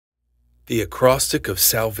The Acrostic of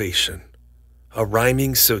Salvation, a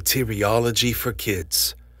rhyming soteriology for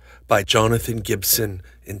kids, by Jonathan Gibson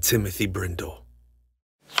and Timothy Brindle.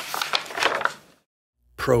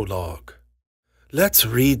 Prologue. Let's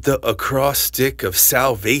read the Acrostic of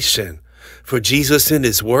Salvation, for Jesus and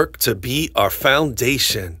His work to be our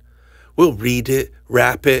foundation. We'll read it,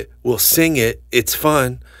 rap it, we'll sing it, it's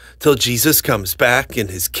fun, till Jesus comes back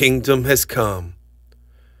and His kingdom has come.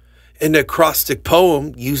 An acrostic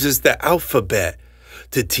poem uses the alphabet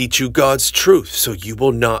to teach you God's truth so you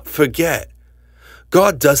will not forget.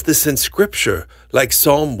 God does this in Scripture, like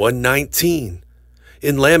Psalm 119.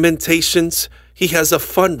 In Lamentations, He has a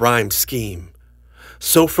fun rhyme scheme.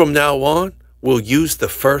 So from now on, we'll use the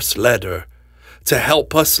first letter to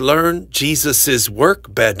help us learn Jesus'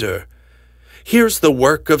 work better. Here's the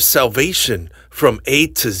work of salvation from A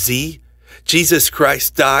to Z. Jesus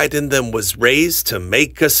Christ died and then was raised to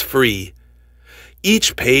make us free.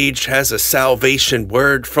 Each page has a salvation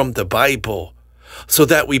word from the Bible, so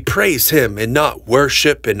that we praise Him and not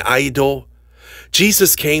worship an idol.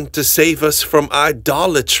 Jesus came to save us from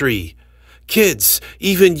idolatry. Kids,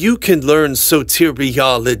 even you can learn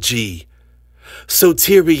soteriology.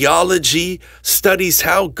 Soteriology studies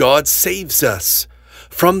how God saves us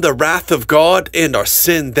from the wrath of God and our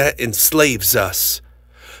sin that enslaves us.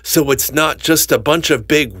 So it's not just a bunch of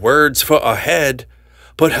big words for our head,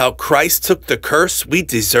 but how Christ took the curse we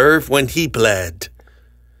deserve when He bled.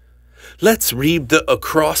 Let's read the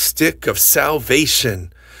Acrostic of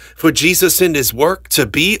Salvation, for Jesus and His work to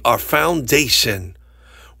be our foundation.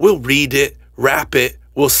 We'll read it, rap it,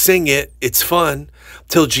 we'll sing it, it's fun,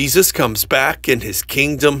 till Jesus comes back and His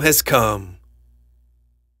kingdom has come.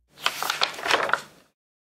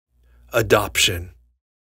 Adoption.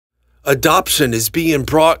 Adoption is being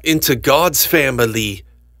brought into God's family.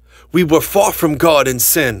 We were far from God in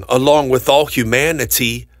sin, along with all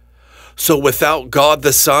humanity. So without God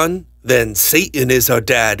the Son, then Satan is our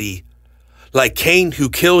daddy. Like Cain who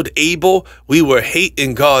killed Abel, we were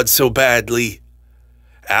hating God so badly.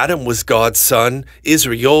 Adam was God's son,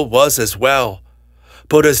 Israel was as well.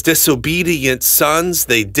 But as disobedient sons,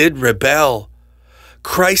 they did rebel.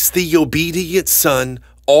 Christ the obedient Son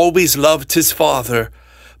always loved His Father.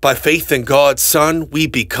 By faith in God's Son, we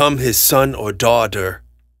become His son or daughter.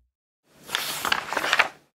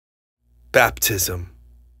 Baptism.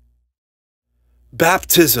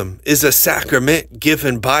 Baptism is a sacrament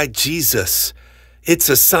given by Jesus. It's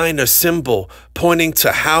a sign or symbol pointing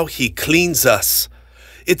to how He cleans us.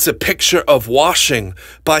 It's a picture of washing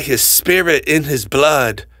by His Spirit in His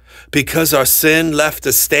blood, because our sin left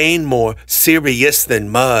a stain more serious than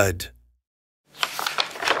mud.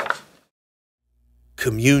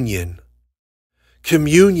 Communion.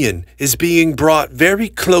 Communion is being brought very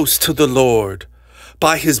close to the Lord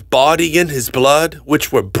by His body and His blood,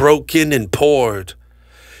 which were broken and poured.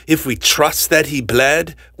 If we trust that He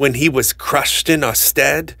bled when He was crushed in our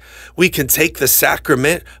stead, we can take the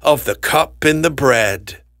sacrament of the cup and the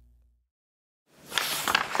bread.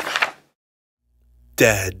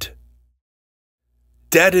 Dead.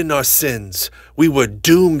 Dead in our sins, we were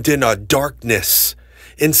doomed in our darkness.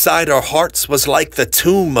 Inside our hearts was like the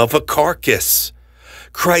tomb of a carcass.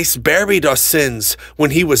 Christ buried our sins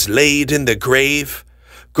when He was laid in the grave.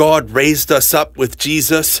 God raised us up with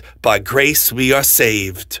Jesus. By grace we are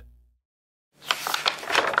saved.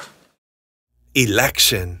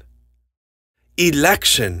 Election.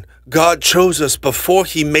 Election. God chose us before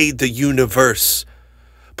He made the universe.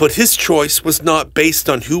 But His choice was not based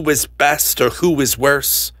on who was best or who was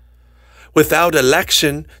worse. Without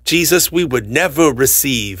election, Jesus we would never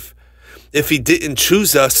receive. If He didn't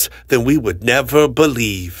choose us, then we would never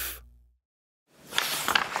believe.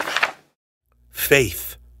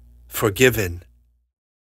 Faith. Forgiven.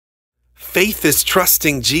 Faith is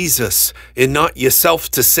trusting Jesus and not yourself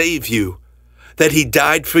to save you, that He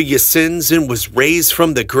died for your sins and was raised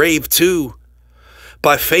from the grave too.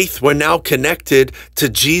 By faith we're now connected to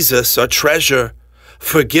Jesus, our treasure.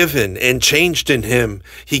 Forgiven and changed in Him,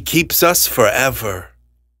 He keeps us forever.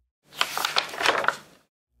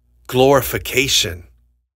 Glorification.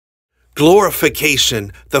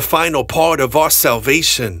 Glorification, the final part of our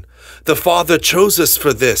salvation. The Father chose us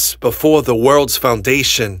for this before the world's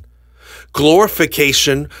foundation.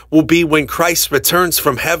 Glorification will be when Christ returns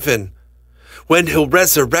from heaven, when He'll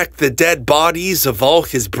resurrect the dead bodies of all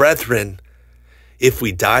His brethren. If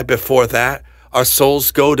we die before that, our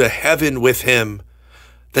souls go to heaven with Him.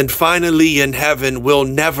 Then finally in heaven we'll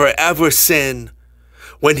never ever sin.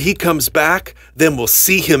 When He comes back, then we'll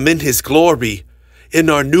see Him in His glory. In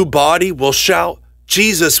our new body we'll shout,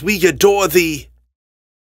 Jesus, we adore Thee.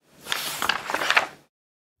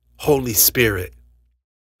 Holy Spirit.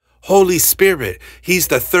 Holy Spirit, He's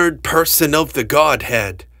the third person of the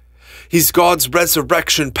Godhead. He's God's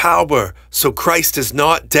resurrection power, so Christ is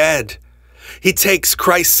not dead. He takes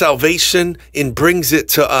Christ's salvation and brings it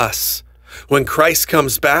to us. When Christ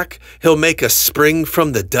comes back, He'll make us spring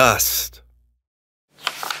from the dust.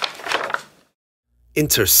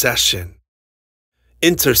 Intercession.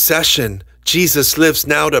 Intercession. Jesus lives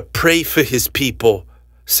now to pray for His people,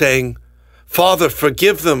 saying, Father,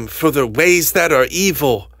 forgive them for their ways that are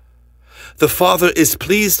evil. The Father is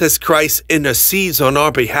pleased as Christ intercedes on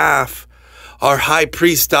our behalf. Our high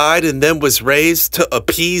priest died and then was raised to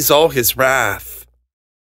appease all His wrath.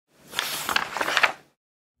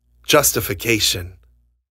 Justification.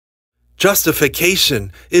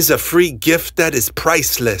 Justification is a free gift that is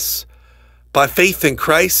priceless. By faith in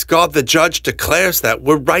Christ, God the Judge declares that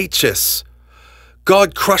we're righteous.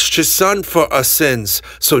 God crushed His Son for our sins,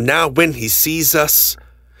 so now when He sees us,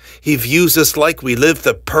 He views us like we live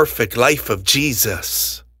the perfect life of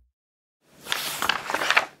Jesus.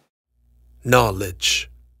 Knowledge.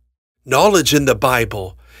 Knowledge in the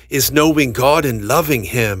Bible is knowing God and loving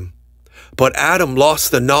Him. But Adam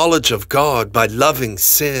lost the knowledge of God by loving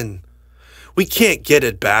sin. We can't get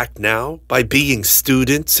it back now by being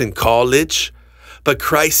students in college, but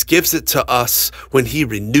Christ gives it to us when He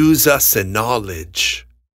renews us in knowledge.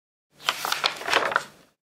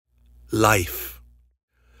 Life.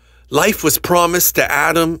 Life was promised to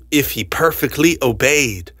Adam if he perfectly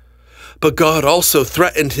obeyed, but God also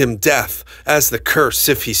threatened him death as the curse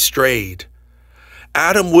if he strayed.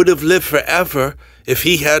 Adam would have lived forever if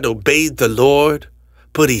he had obeyed the Lord,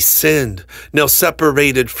 but he sinned, now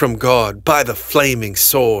separated from God by the flaming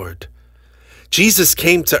sword. Jesus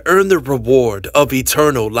came to earn the reward of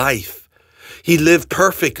eternal life. He lived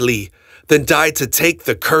perfectly, then died to take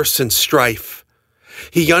the curse and strife.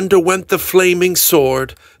 He underwent the flaming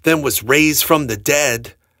sword, then was raised from the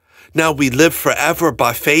dead. Now we live forever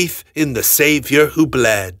by faith in the Savior who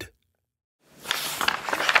bled.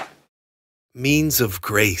 Means of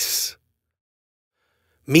grace.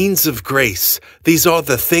 Means of grace. These are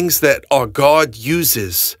the things that our God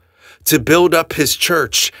uses to build up His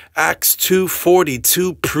church. Acts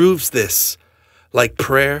 2:42 proves this, like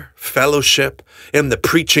prayer, fellowship, and the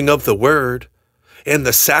preaching of the word, and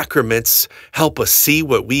the sacraments help us see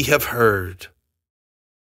what we have heard.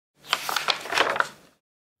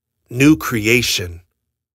 New creation.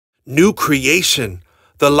 New creation.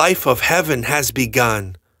 The life of heaven has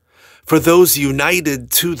begun for those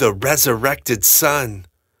united to the resurrected Son.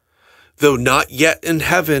 Though not yet in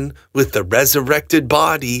heaven with the resurrected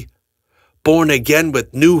body, born again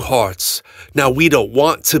with new hearts, now we don't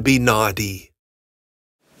want to be naughty.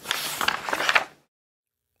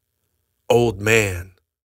 Old man.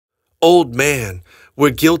 Old man,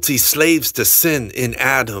 we're guilty slaves to sin in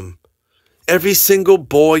Adam. Every single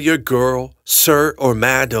boy or girl, sir or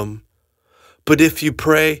madam. But if you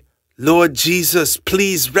pray, Lord Jesus,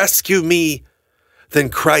 please rescue me, then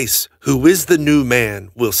Christ, who is the new man,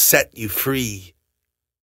 will set you free.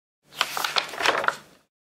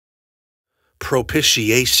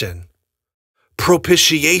 Propitiation.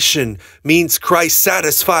 Propitiation means Christ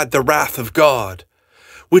satisfied the wrath of God,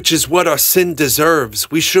 which is what our sin deserves.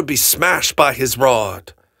 We should be smashed by His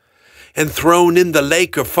rod and thrown in the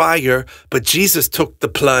lake of fire, but Jesus took the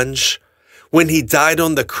plunge. When He died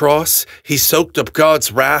on the cross, He soaked up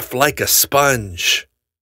God's wrath like a sponge.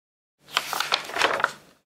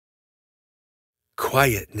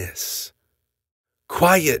 Quietness.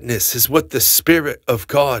 Quietness is what the Spirit of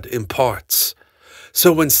God imparts.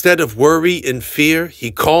 So instead of worry and fear,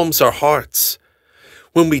 He calms our hearts.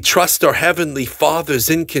 When we trust our Heavenly Father's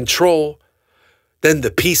in control, then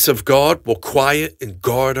the peace of God will quiet and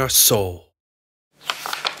guard our soul.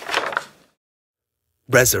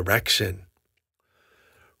 Resurrection.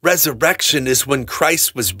 Resurrection is when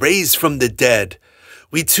Christ was raised from the dead.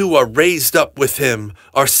 We too are raised up with Him,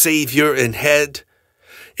 our Savior and Head.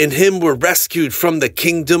 In Him we're rescued from the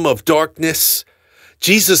kingdom of darkness.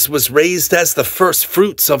 Jesus was raised as the first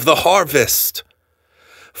fruits of the harvest.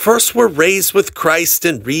 First, we're raised with Christ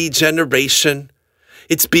in regeneration.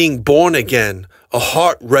 It's being born again, a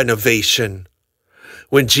heart renovation.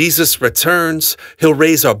 When Jesus returns, He'll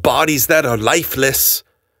raise our bodies that are lifeless,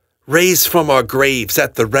 raised from our graves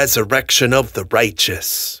at the resurrection of the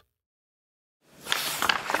righteous.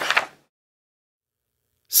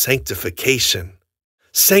 Sanctification.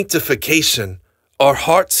 Sanctification. Our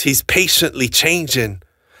hearts He's patiently changing.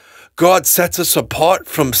 God sets us apart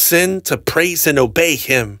from sin to praise and obey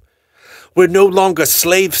Him. We're no longer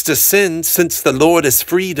slaves to sin since the Lord has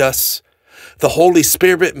freed us. The Holy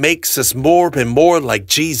Spirit makes us more and more like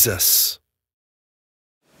Jesus.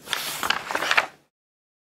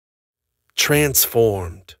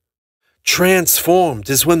 transformed. Transformed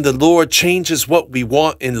is when the Lord changes what we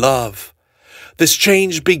want in love. This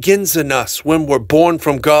change begins in us when we're born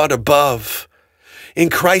from God above. In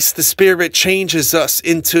Christ, the Spirit changes us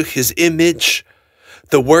into His image.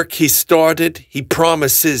 The work He started, He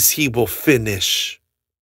promises He will finish.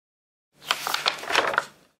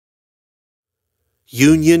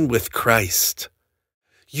 Union with Christ.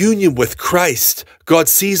 Union with Christ. God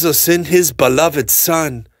sees us in His beloved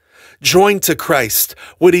Son. Joined to Christ,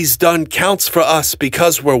 what He's done counts for us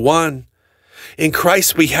because we're one. In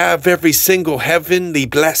Christ we have every single heavenly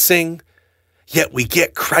blessing, yet we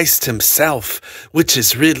get Christ Himself, which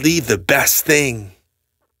is really the best thing.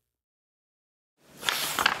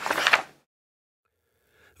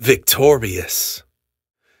 Victorious.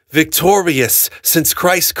 Victorious, since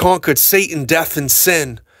Christ conquered Satan, death, and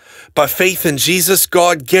sin. By faith in Jesus,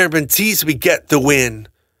 God guarantees we get the win.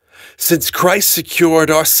 Since Christ secured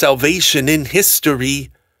our salvation in history,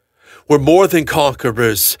 we're more than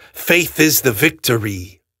conquerors. Faith is the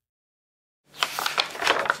victory.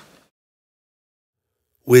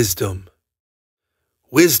 Wisdom.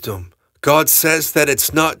 Wisdom. God says that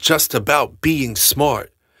it's not just about being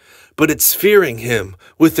smart, but it's fearing Him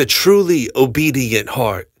with a truly obedient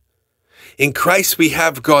heart. In Christ we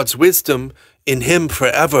have God's wisdom, in Him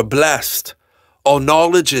forever blessed. All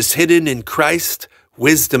knowledge is hidden in Christ,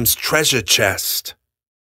 wisdom's treasure chest.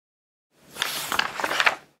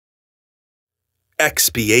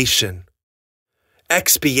 Expiation.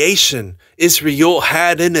 Expiation. Israel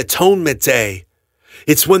had an atonement day.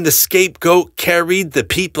 It's when the scapegoat carried the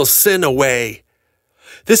people's sin away.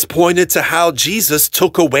 This pointed to how Jesus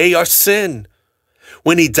took away our sin.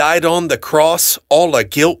 When He died on the cross, all our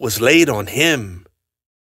guilt was laid on Him.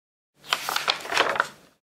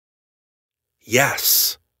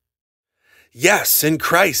 Yes. Yes, in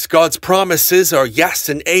Christ, God's promises are yes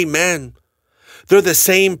and amen. They're the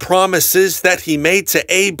same promises that He made to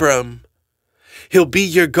Abram. He'll be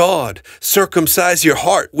your God, circumcise your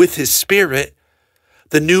heart with His Spirit.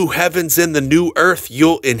 The new heavens and the new earth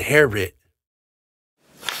you'll inherit.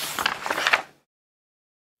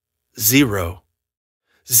 Zero.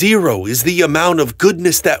 Zero is the amount of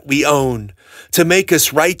goodness that we own to make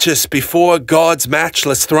us righteous before God's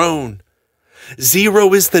matchless throne.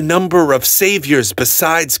 Zero is the number of saviors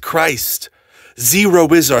besides Christ. Zero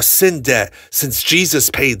is our sin debt since Jesus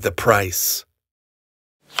paid the price.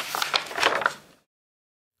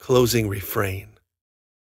 Closing refrain.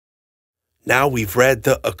 Now we've read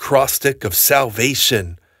the Acrostic of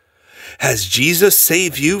Salvation. Has Jesus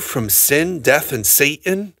saved you from sin, death, and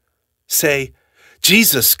Satan? Say,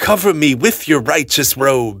 Jesus, cover me with your righteous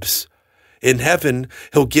robes. In heaven,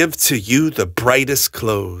 He'll give to you the brightest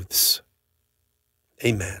clothes.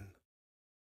 Amen.